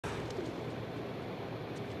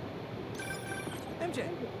MJ.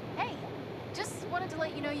 Hey, just wanted to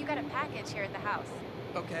let you know you got a package here at the house.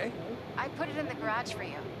 Okay. I put it in the garage for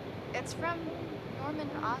you. It's from Norman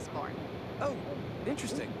Osborn. Oh,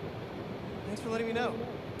 interesting. Thanks for letting me know.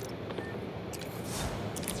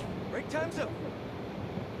 Break time's up.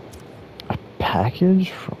 A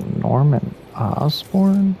package from Norman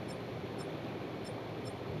Osborn?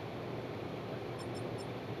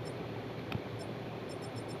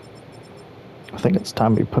 I think it's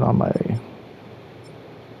time we put on my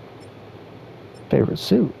favorite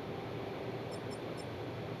suit.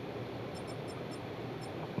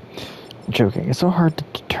 I'm joking. It's so hard to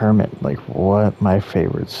determine like what my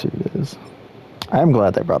favorite suit is. I'm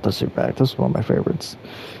glad they brought the suit back. This is one of my favorites.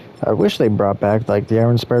 I wish they brought back like the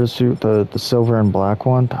Iron Spider suit, the silver and black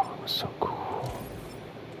one. That one was so cool.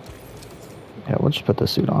 Yeah, we'll just put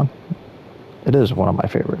this suit on. It is one of my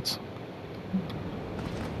favorites.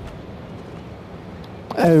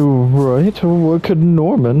 Oh, right. What could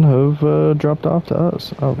Norman have dropped off to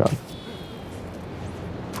us? Oh, God.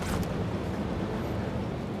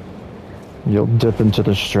 You'll dip into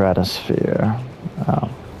the stratosphere. Oh.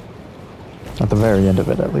 At the very end of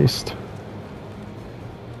it, at least.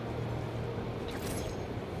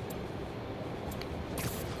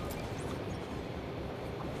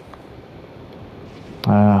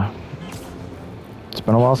 It's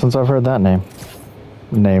been a while since I've heard that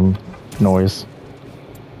name. Noise.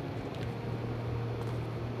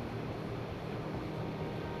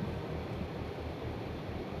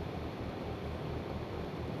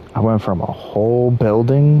 I went from a whole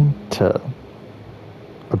building to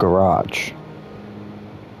a garage.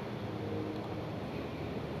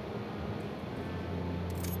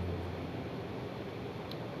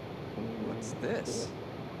 What's this?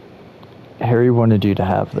 Harry wanted you to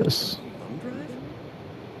have this. Thumb drive?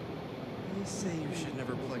 They say you should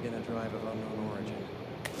never plug in a drive of unknown origin.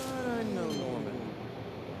 But I know Norman.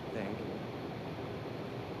 I think.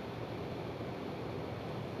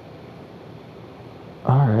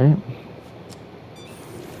 Alright.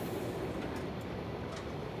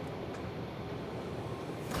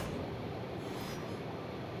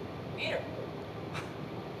 Peter,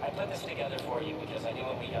 I put this together for you because I knew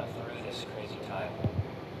when we got through this crazy time,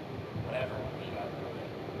 whenever we got through it,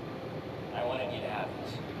 I wanted you to have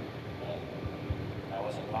this. And I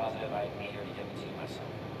wasn't positive I'd be here to give it to you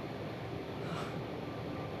myself.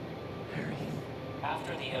 Harry.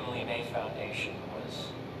 After the Emily May Foundation was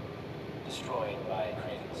destroyed by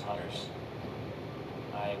Craven's hunters,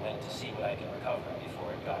 I went to see what I could recover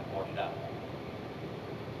before it got boarded up.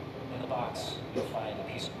 In the box, you'll find a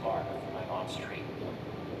piece of bark from my mom's tree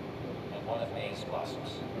and one of May's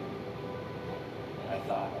blossoms. And I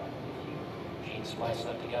thought, if you gene splice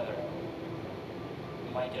them together,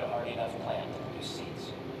 you might get a hardy enough plant to produce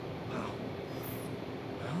seeds. Wow.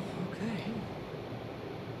 Well, okay.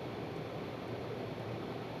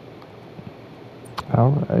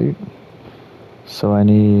 Alright. So I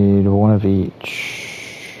need one of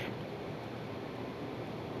each.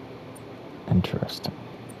 Interesting.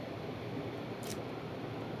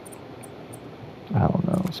 I don't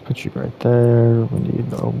know. Let's put you right there. We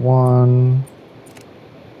need a 1.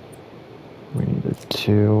 We need a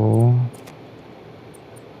 2.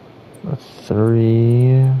 A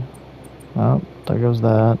 3. Oh, there goes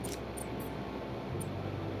that.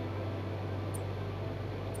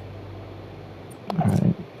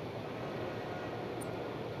 Alright.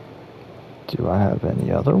 Do I have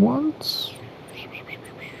any other ones?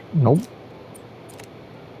 Nope.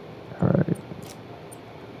 Alright.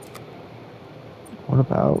 What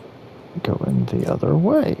about going the other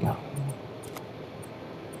way?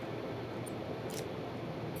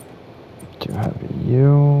 Do I have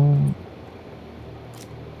you?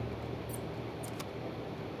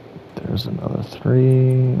 There's another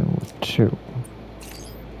 3, 2.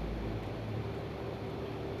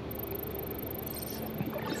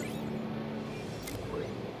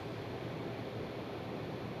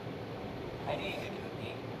 I knew you could do it,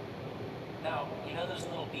 Pete. Now, you know those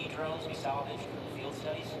little bee drones we salvaged from the field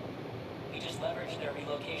studies? We just leveraged their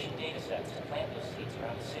relocation data sets to plant those seeds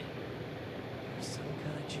around the city. You're some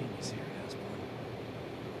kind of genius, Harry Osborn.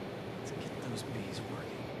 Let's get those bees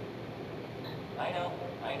working. I know.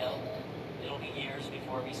 It'll be years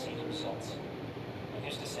before we see the results. I'm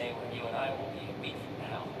used to saying where you and I will be a week from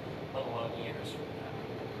now, let alone years from now.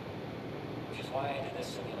 Which is why I did this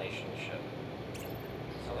simulation to show you.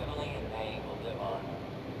 So Emily and May will live on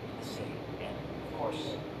in the city, and of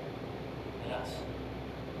course, in us.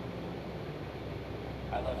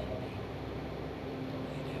 I love you, Pete. I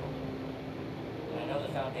really do. And I know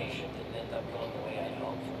the foundation didn't end up going the way I'd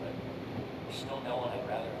hoped, but there's still no one I'd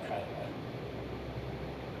rather have tried with.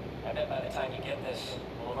 I I bet by the time you get this,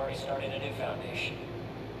 we'll have already started a new foundation.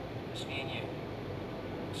 Just me and you.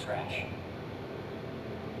 Scratch.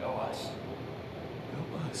 Go us.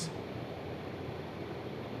 Go us.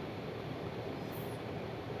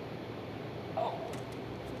 Oh,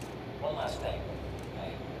 one last thing.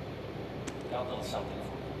 I got a little something for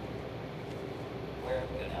you. We're in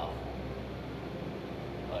good health.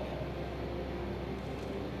 Look.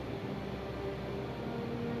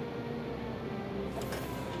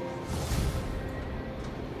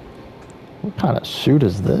 What kind of suit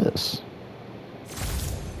is this?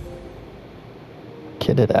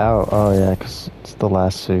 Kitted out. Oh yeah, because it's the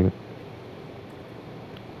last suit.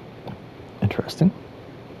 Interesting.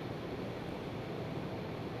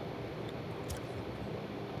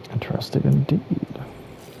 Interesting indeed.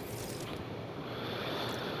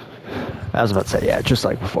 I was about to say, yeah, just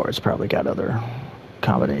like before, it's probably got other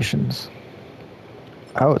combinations.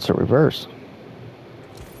 Oh, it's a reverse.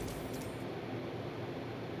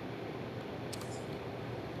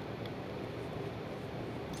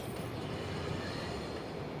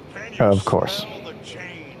 Of course. Smell the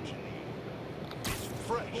change in the air. It's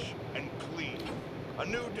fresh and clean. A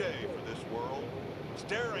new day for this world.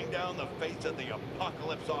 Staring down the face of the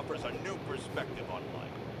apocalypse offers a new perspective on life.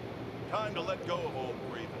 Time to let go of old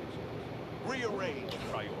grievances. Rearrange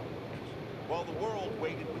priorities. While the world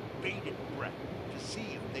waited with bated breath to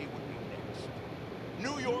see if they would be next.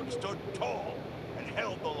 New York stood tall and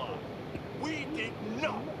held the line. We did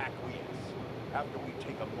not acquiesce. After we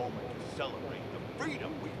take a moment to celebrate the freedom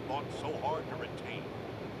we fought so hard to retain,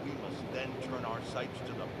 we must then turn our sights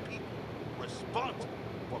to the people responsible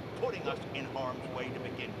for putting us in harm's way to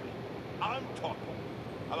begin with. I'm talking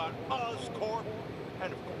about Oscorp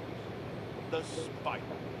and, of course, the Spider.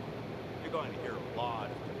 You're going to hear a lot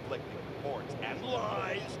of conflicting reports and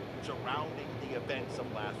lies surrounding the events of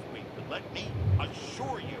last week. But let me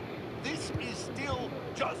assure you, this is still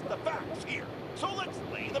just the facts here. So let's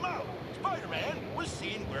lay them out. Spider-Man was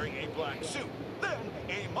seen wearing a black suit. Then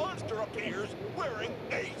a monster appears wearing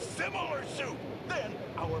a similar suit. Then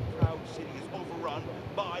our proud city is overrun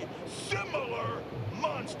by similar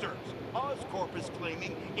monsters. Oscorp is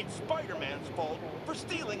claiming it's Spider-Man's fault for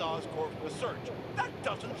stealing Oscorp's research. That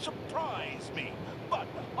doesn't surprise me. But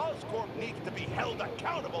Oscorp needs to be held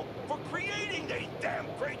accountable for creating these damn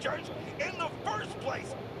creatures in the first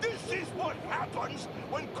place. This is what happens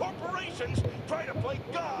when corporations try to play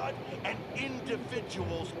God and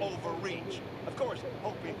individuals overreach. Of course,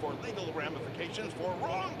 hoping for legal ramifications for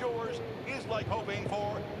wrongdoers is like hoping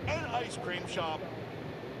for an ice cream shop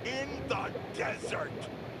in the desert.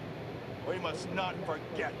 We must not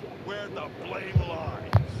forget where the blame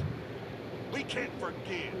lies. We can't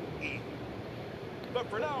forgive evil. But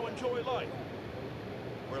for now, enjoy life.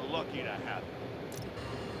 We're lucky to have it.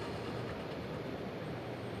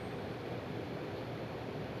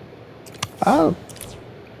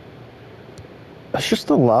 It's just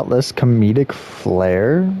a lot less comedic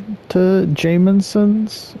flair to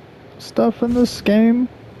Jamieson's stuff in this game.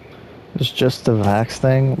 It's just the Vax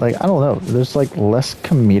thing. Like, I don't know. There's like less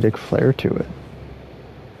comedic flair to it.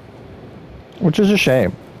 Which is a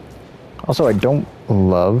shame. Also, I don't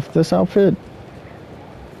love this outfit.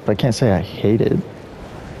 But I can't say I hate it.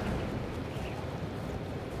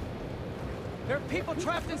 There are people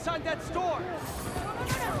trapped inside that store!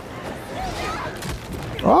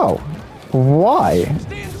 Oh, why?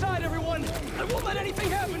 Stay inside, everyone! I won't let anything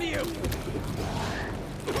happen to you!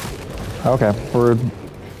 Okay, rude.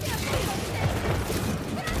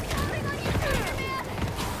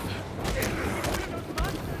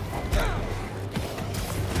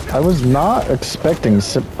 I was not expecting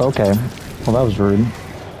okay, well that was rude.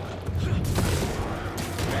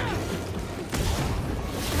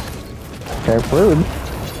 Okay, rude.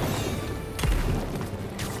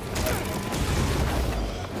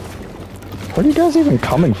 Where are you guys even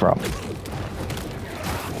coming from?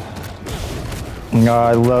 Oh,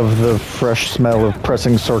 I love the fresh smell of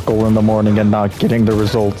pressing circle in the morning and not getting the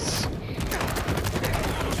results.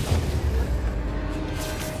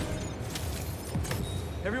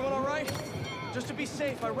 Everyone all right? Just to be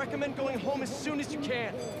safe, I recommend going home as soon as you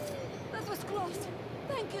can. That was close.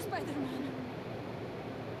 Thank you, Spider-Man.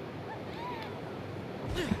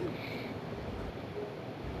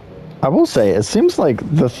 I will say, it seems like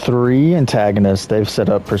the three antagonists they've set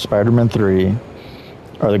up for Spider-Man 3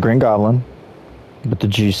 are the Green Goblin, with the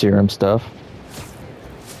G serum stuff.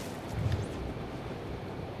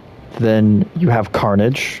 Then you have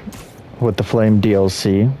Carnage, with the Flame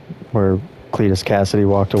DLC, where Cletus Cassidy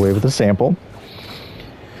walked away with a sample.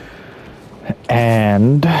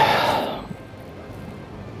 And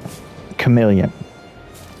Chameleon,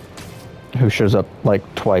 who shows up like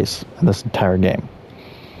twice in this entire game.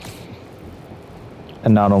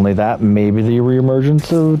 And not only that, maybe the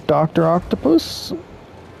reemergence of Dr. Octopus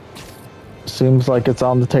seems like it's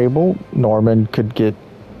on the table. Norman could get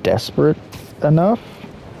desperate enough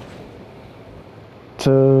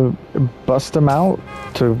to bust him out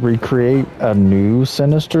to recreate a new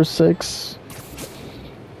Sinister Six,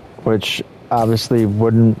 which obviously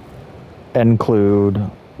wouldn't include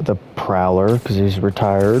the Prowler because he's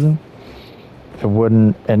retired. It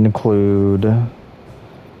wouldn't include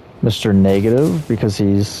Mr. Negative because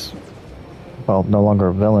he's, well, no longer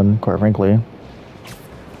a villain, quite frankly.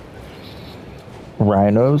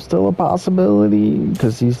 Rhino's still a possibility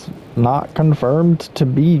because he's not confirmed to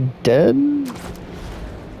be dead.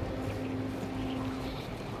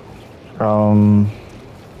 I'm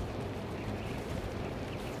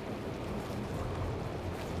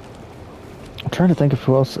trying to think of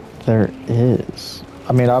who else there is.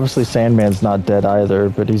 I mean, obviously Sandman's not dead either,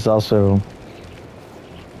 but he's also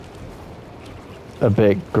a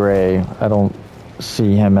bit gray. I don't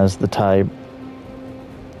see him as the type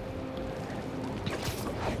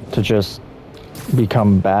to just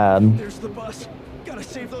become bad. There's the bus. Gotta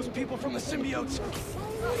save those people from the symbiotes.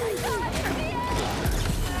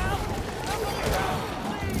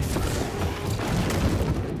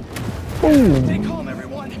 Stay calm,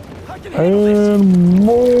 everyone. I can handle this. And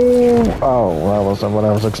more. Oh, that wasn't what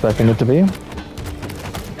I was expecting it to be.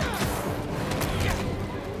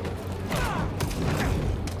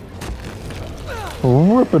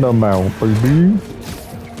 Ripping them out, baby.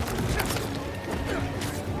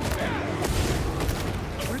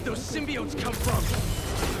 Where'd those symbiotes come from?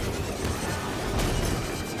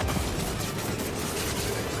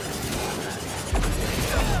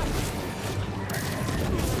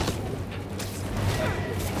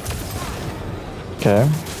 Okay.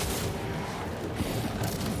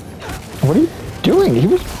 What are you doing? He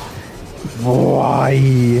was...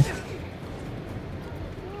 Why?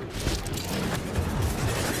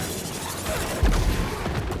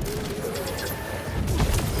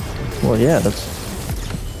 Well, yeah, that's...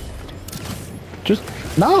 Just...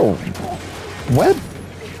 No! Web!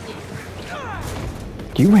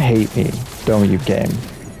 You hate me, don't you, game?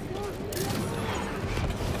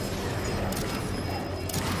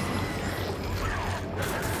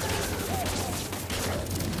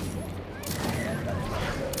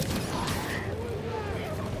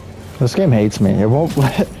 This game hates me. It won't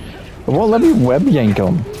let me web yank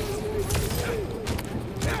him.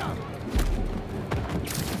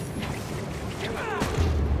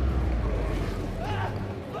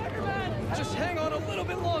 Just hang on a little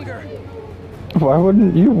bit longer. Why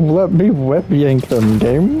wouldn't you let me web yank them,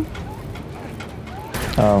 game?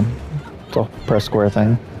 Oh, it's a press square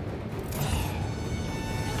thing.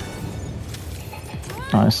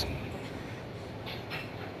 Nice.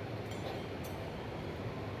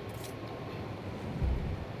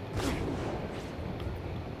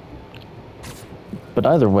 But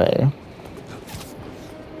either way...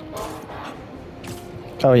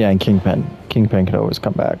 Oh yeah, and Kingpin. Kingpin could always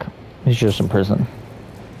come back. He's just in prison.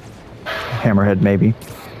 Hammerhead, maybe.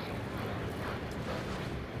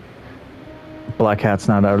 Black Cat's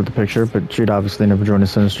not out of the picture, but she'd obviously never join a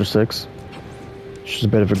Sinister Six. She's a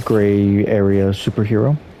bit of a gray area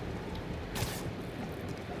superhero.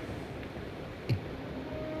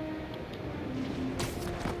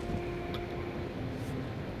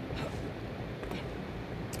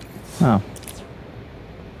 Oh.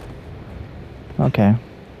 Okay.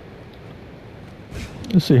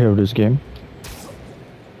 Let's see how it is, game.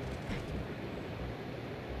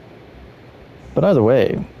 But either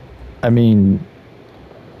way, I mean...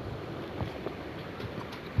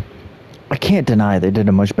 I can't deny they did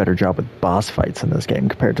a much better job with boss fights in this game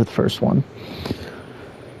compared to the first one.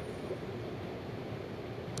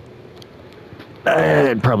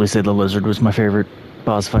 I'd probably say the Lizard was my favorite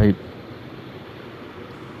boss fight.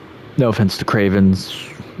 No offense to Kraven's.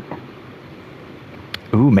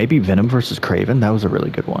 Ooh, maybe Venom versus Kraven? That was a really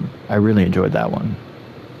good one. I really enjoyed that one.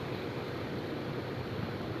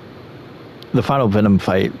 The final Venom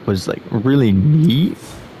fight was like really neat,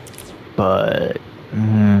 but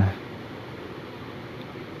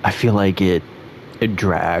I feel like it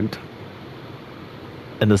dragged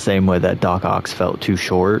in the same way that Doc Ock's felt too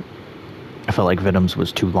short. I felt like Venom's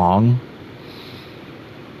was too long.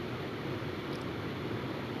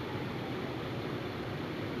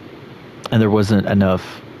 And there wasn't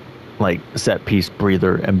enough, like, set-piece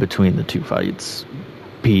breather in between the two fights.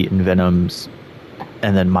 Pete and Venom's,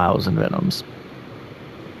 and then Miles and Venom's.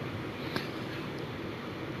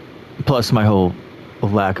 Plus, my whole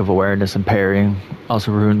lack of awareness and parrying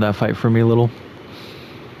also ruined that fight for me a little.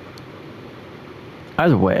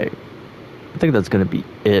 either way, I think that's going to be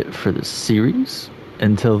it for the series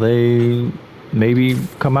until they maybe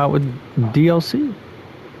come out with DLC.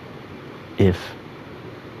 If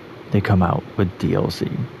they come out with DLC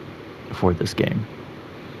for this game.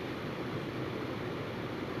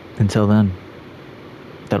 Until then,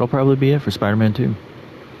 that'll probably be it for Spider-Man 2.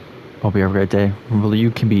 Hope you have a great day. Remember, you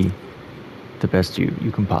can be the best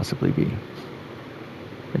you can possibly be.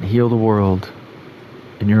 And heal the world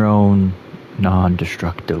in your own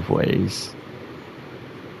non-destructive ways.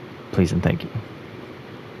 Please and thank you.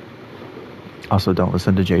 Also, don't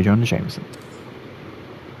listen to J. Jonah Jameson.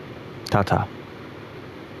 Ta-ta.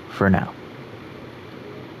 For now.